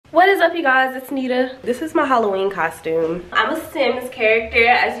What is up, you guys? It's Nita. This is my Halloween costume. I'm a Sims character.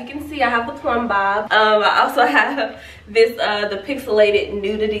 As you can see, I have the plumb bob. I also have this the pixelated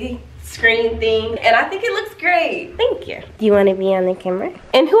nudity screen thing, and I think it looks great. Thank you. Do you want to be on the camera?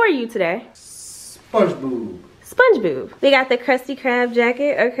 And who are you today? SpongeBob. SpongeBob. We got the Krusty Krab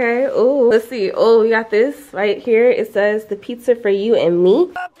jacket. Okay. Oh, let's see. Oh, we got this right here. It says the pizza for you and me.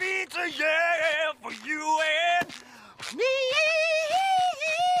 The pizza, yeah, for you and me.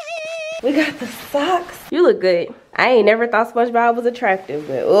 We got the socks. You look good. I ain't never thought SpongeBob was attractive,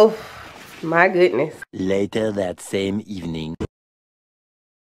 but oh, my goodness. Later that same evening.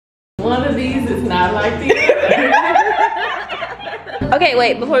 One of these is not like the other. Okay,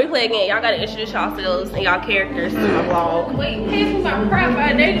 wait, before we play again, y'all gotta introduce yourselves and y'all characters to my vlog. Wait, hands with my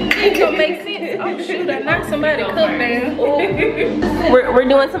profile, they don't make sense. Oh shoot, I knocked somebody cup down. We're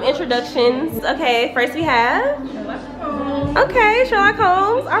doing some introductions. Okay, first we have okay, Sherlock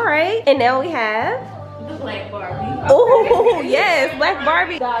Holmes. All right, and now we have The Black Barbie. oh yes, Black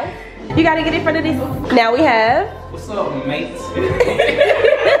Barbie. Guys, you gotta get in front of this. Now we have. What's up, mates?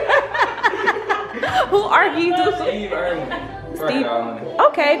 Who are you? Steve Irwin. Steve.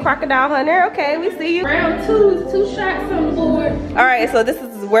 Okay, Crocodile Hunter. Okay, we see you. Round 2 is 2 shots on the board. All right, so this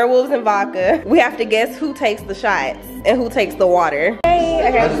is werewolves and vodka. We have to guess who takes the shots and who takes the water. Hey,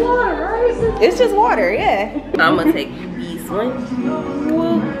 okay. It's water, right? It's just water, yeah. I'm gonna take these ones.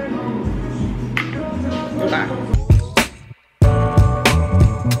 Okay.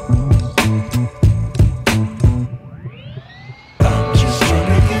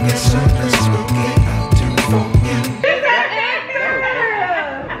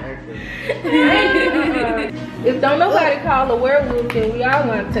 If don't nobody call a werewolf, then we all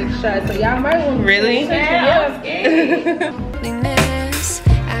want to take a shot. So y'all might want to. Really? Yeah.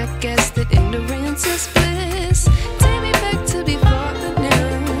 I guess that ignorance is bliss. Take me back to before the new.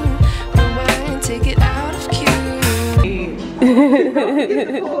 Rewind, take it out of cue.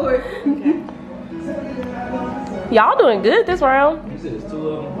 Y'all doing good this round. You said it's 2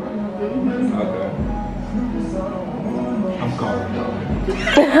 of them? Okay. I'm calling though.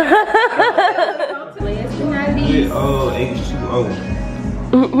 Oh, H2O.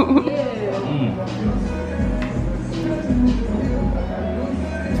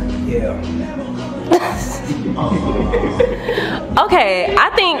 Yeah. Okay, I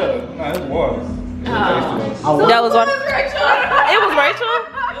think Nah, it's water. that was one. It was Rachel.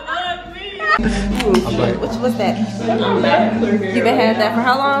 What's that? You been having that for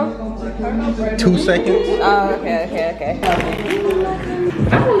how long? 2 seconds. Oh, okay.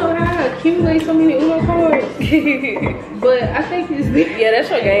 I don't know how I accumulate so many Uno cards, but I think it's Yeah, that's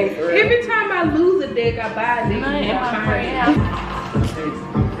your game for real. every time I lose a deck, I buy a deck.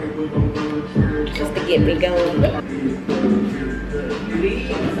 Just to get me going.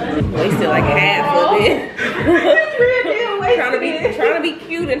 Wasted like half of it. trying to be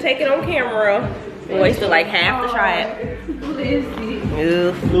cute and take it on camera. Wasted like half the shot.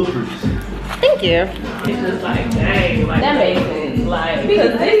 Thank you. It's just like, dang, like That makes sense. like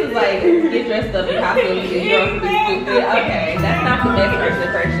Because this is like get dressed up in costume and get drunk and be stupid. Okay, that's not the best first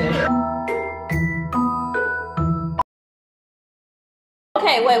impression.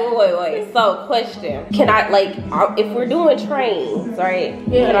 Okay, wait. So, question. Can I, like, if we're doing trains, right?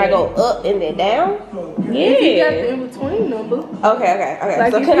 Yeah. Can I go up and then down? if you got the in between number. Okay.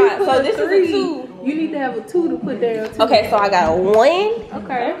 Like So if can you I, put so a this 3, is a 2. You need to have a 2 to put down. Too. Okay, so I got a 1,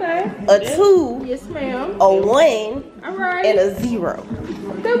 Okay. a 2, Yes, ma'am. a 1, All right. and a 0.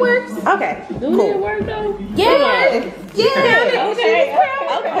 That works. Okay, Do cool. it work though? Yeah.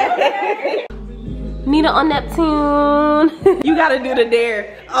 Okay. Nita on Neptune. You gotta do the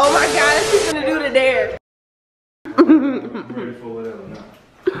dare. Oh my God, she's gonna do the dare.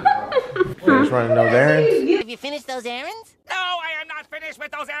 Finish running those errands? Have you finished those errands? No, I am not finished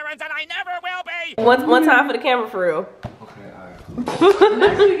with those errands, and I never will be. One time for the camera for real. Okay, alright.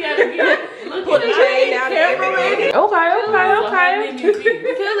 You gotta get look Put the chain down and everything. Okay.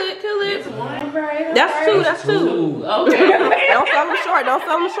 Kill it. That's two. Okay. Don't sell them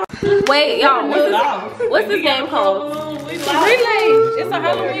short. Wait, y'all, what's this game called? Relay. It's a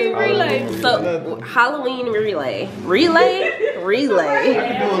Halloween relay. So, Halloween relay. We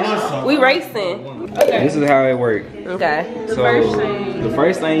racing. This is how it works. Okay. So, the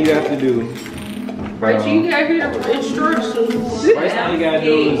first thing you have to do. But you got here instructions. First thing you gotta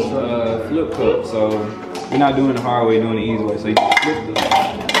do is flip cup. So, you're not doing the hard way, you're doing the easy way. So, you just flip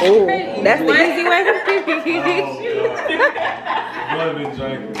the. That's the easy way.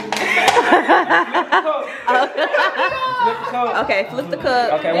 Okay, flip the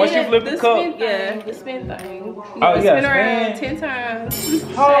cup. Okay, once you flip the cup. Yeah. The spin thing. You Oh, gotta yeah, spin around spin. 10 times.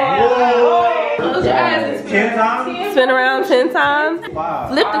 Oh. Close your eyes and spin 10 times? Spin around 10 times. Wow.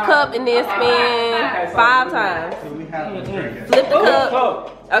 Flip the cup and then spin 5 times. So we have to drink it. Flip the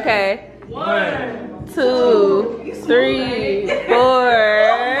cup. Okay. 1, 2, 3, 4,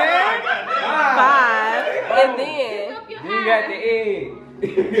 5, and then You got the egg.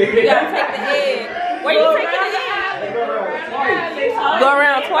 you gotta take the egg. Where you taking the egg? Go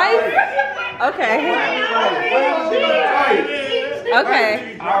around twice? Okay. Okay.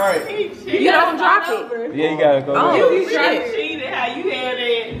 Alright. You don't drop it. Yeah, you gotta go. Oh, You trying to shit. cheat it how you had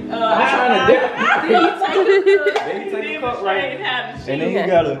it. I'm trying to dip. You Then you take the cup demonstrate right. how to cheat. And then you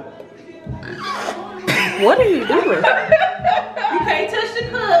gotta. What are you doing? You can't touch the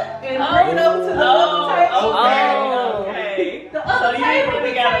cup and bring it over to the other table. Oh. Okay. So you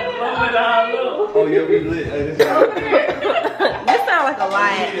really gotta blow it all up. Oh, yeah, we lit. This sounds like a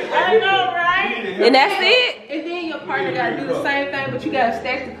lie. I know, right? And that's it? And then your partner gotta do the same thing, but you gotta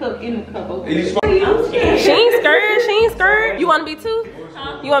stack the cup in the cup. Okay? I'm scared. She ain't scared. She ain't scared. You wanna be two?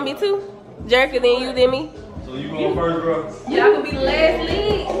 You wanna be two? Jerica, then you, then me? So you going first, bro? Y'all gonna be the last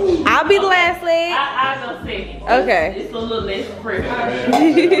lead. I'll be the last leg. I go second. Okay. It's a little less pressure.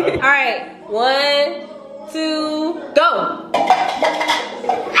 Alright. 1, 2, go.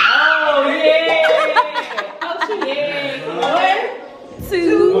 Oh, yeah. Oh, yeah. 1,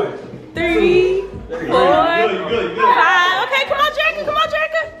 2, 3, 4, 5. Okay, come on, Jerica. Come on,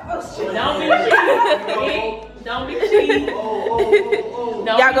 Jerica. Don't be cheating. Don't be cheating.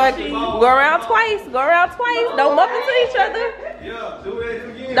 Y'all go around twice. Go around twice. Don't bump into each other. Yeah, do it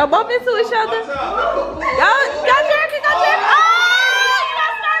again. Don't bump into each other. Go, Jerica. Go, Jerica. Oh, you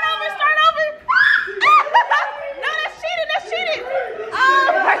gotta start over. Start over. No, that's cheating. That's cheating.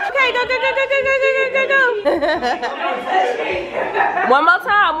 Okay, go. One more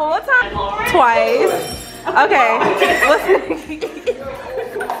time. Twice. Okay.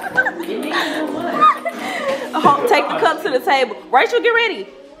 Take the cup to the table. Rachel, get ready.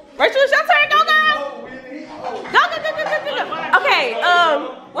 Rachel, it's your turn. Go, girl. Go. Okay,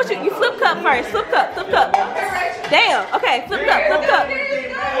 you flip cup first. Flip cup. Damn. Okay, flip cup.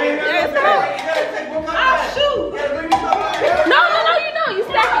 Yes, come on. Oh, shoot. No, you know. You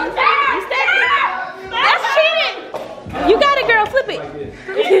stack it. That's cheating. You got it, girl. Flip it.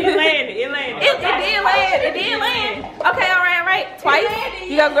 It landed. It did land. Okay, all right. Twice.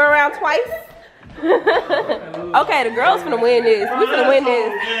 You gotta go around twice. Okay, the girls finna win this. We finna win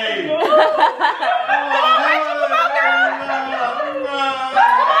this. Come on, Rachel. Come on, girl.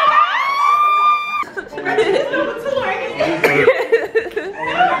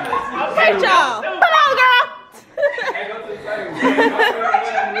 Rachel. Come on, girl.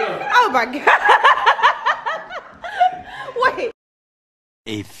 Oh my God. Wait.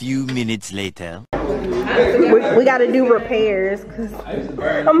 A few minutes later. We gotta do repairs because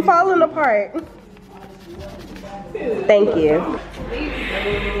I'm falling apart. Thank you.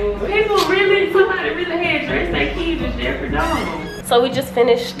 Somebody really had dressed their kids as Jeffrey Dahmer. So we just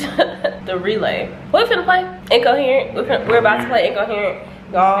finished the relay. What we finna play? Incoherent. We're about to play Incoherent.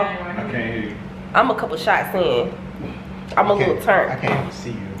 Y'all, I can't hear you. I'm a couple shots in. I'm a little I turned. can't even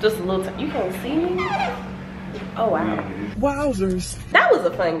see you. Just a little turn. You can't see me? Oh, wow. Wowzers. That was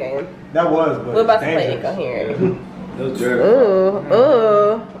a fun game. That was, but We're about to it's play dangerous. Incoherent. Those jerks.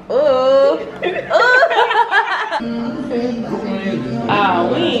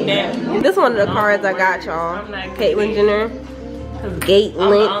 Oh, we ain't that. This one of the cards I got, y'all. Caitlyn Jenner. Gate I'm the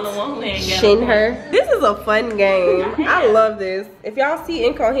Lynch. only one who ain't got Shinher. This is a fun game. I love this. If y'all see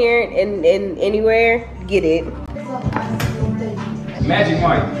Incoherent in anywhere, get it. Magic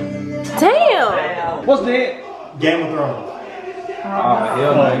Mike. Damn. What's that? Game of Thrones. Oh,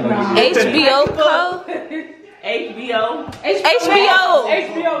 hell no. HBO Co. HBO. HBO.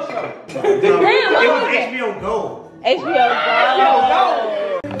 HBO show. Damn. It was HBO Go. HBO Go.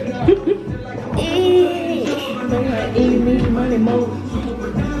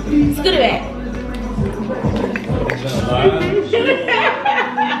 Scoot it back.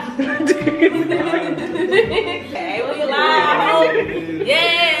 Hey, we live. Yeah.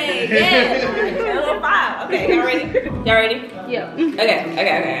 Level 5. Okay, y'all ready? Yeah. Okay.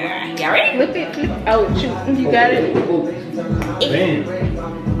 Y'all ready? Flip it. Oh, shoot. You got it.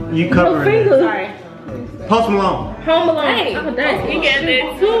 You covered it. Sorry. Post Malone. Home Alone. Hey. Oh, dang. He got that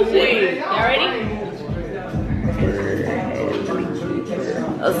too sweet. Y'all ready?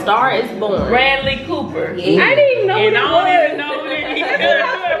 A Star is Born. Bradley Cooper. Yeah. I didn't even know And I what don't it even know what it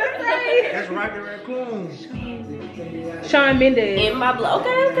is. That's Rocket Raccoon. Shawn Mendes. In my blood. Okay,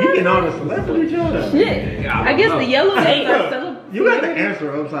 You okay. getting all the celebrity Jordan. Shit. I guess the yellow days are You got the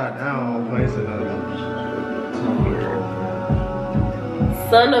answer upside down. Place it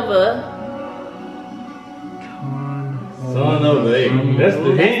Son of a. Son of a. That's the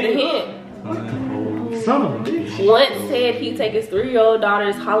That's the hint. hint. Son of a bitch. Once said he'd take his 3-year-old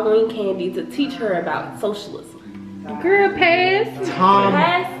daughter's Halloween candy to teach her about socialism. Girl, pass. Tom.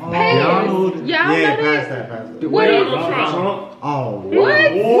 Pass. Donald. Y'all Yeah, know pass that? that, pass that. What is Donald Trump. Oh.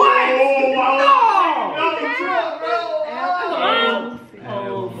 What?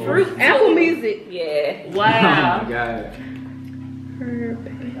 Fruit. Apple Music. Yeah. Wow. Got it.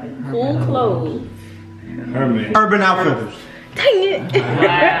 Cool clothes. Herman. Urban Outfitters. Dang it. Okay,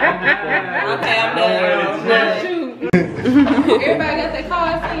 I'm done. Shoot. Everybody got their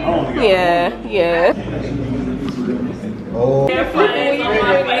cards in. Yeah, yeah. Oh. Their flames on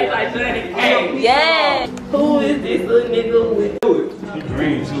my face like Johnny Cage. Yeah. Who is this little nigga with?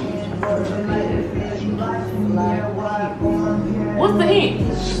 Green too. What's the hint?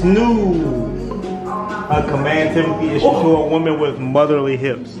 Snoo. A command Timothy issued to a woman with motherly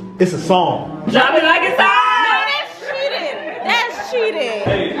hips. It's a song. Drop it like it's hot. No, that's cheating. That's cheating.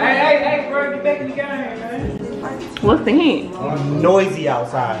 Hey, bro, get back in the game, man. What's the hint? Noisy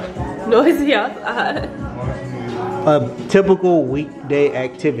outside. Noisy outside. A typical weekday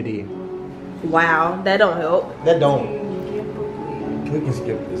activity. Wow, that don't help. That don't. We can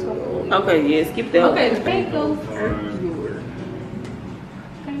skip this. Okay, yeah, skip that. Okay, the pink goes first.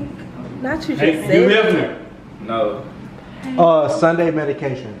 Not you just Hey, said. you Hefner. No. Sunday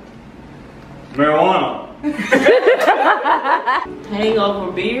medication. Marijuana.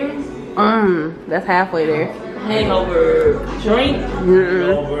 Hangover beer? That's halfway there. Hangover drink?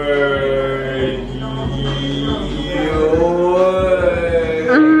 Over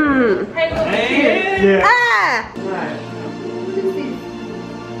Yeah. Ah!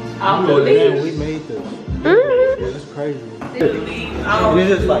 I'll Man, believe. we made this. Mm-hmm. That's crazy. It's It's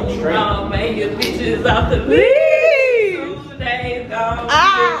just like straight. man, your bitches off the leave. 2 days gone.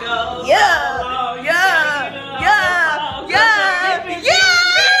 Ah! Yeah!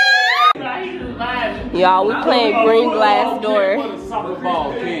 Y'all, we playing green glass door. What a soccer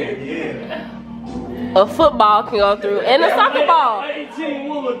ball can. Yeah. A football can go through, and a soccer ball. 18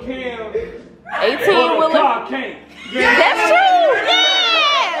 Wheeler can. 18 wheeler. Car can't. That's true.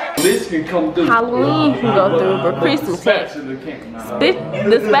 Yeah. This can come through. Halloween can go through, but Christmas can't. Spatula can't.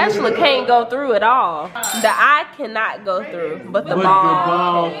 The spatula can't go through at all. The eye cannot go through, but the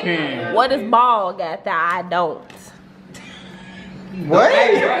ball can. What does ball got that I don't? What?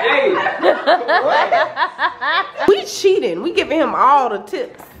 We cheating. We giving him all the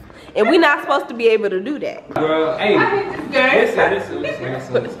tips. And we not supposed to be able to do that. Bro, hey.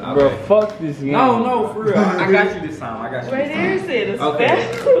 Listen. Bro, fuck this game. No, for real. I got you this time. I got you. Right there it said a Okay.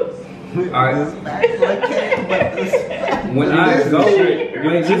 Alright. When I go,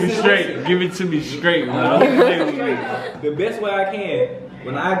 give it to me straight. Give it to me straight, man. The best way I can.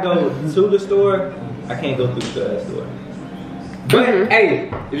 When I go to the store, I can't go through the store. But hey,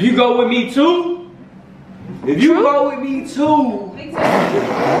 if you go with me too, you can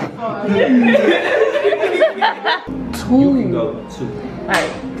go too.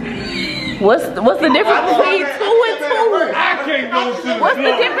 Right. What's the difference between 2 and 2? I can't go to the What's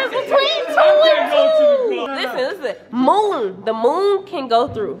the difference between 2 and 2? Listen. The moon can go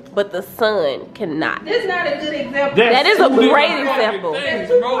through, but the sun cannot. This is not a good example. That is a great example. Things,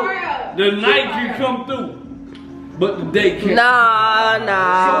 bro. The night can come through, but the day can't. Nah.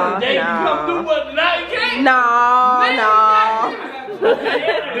 The day can come through, but the night can't. No. The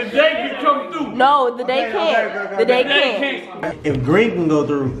day can come through. No, the day can't. The day can't. If green can go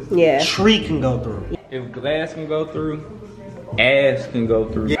through, Yeah. tree can go through. If glass can go through, ass can go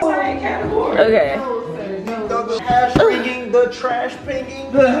through. Okay. The hash ringing, the trash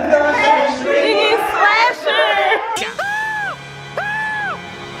pinging, the Singing slasher.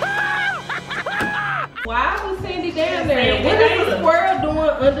 Why was Sandy down there? What is the squirrel doing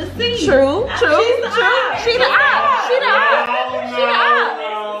under sea? True. She's the eye. She the eye.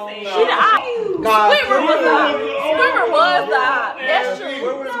 Squidward was the eye. That's true.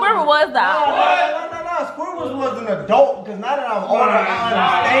 Squidward was the eye. No. Squirrels was an adult because now that I'm older, I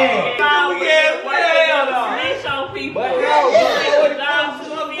understand. Snitch on people.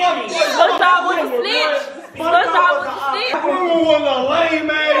 SpongeBob was a snitch. SpongeBob was a snitch. Squirrel was a lame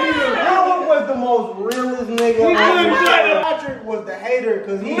man. Howard was the most realest nigga. Patrick was the hater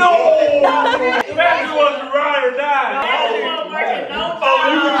because he. Patrick was the ride or die.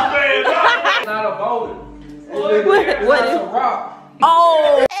 Not a boulder. What is? That's a rock.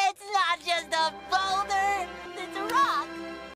 Oh.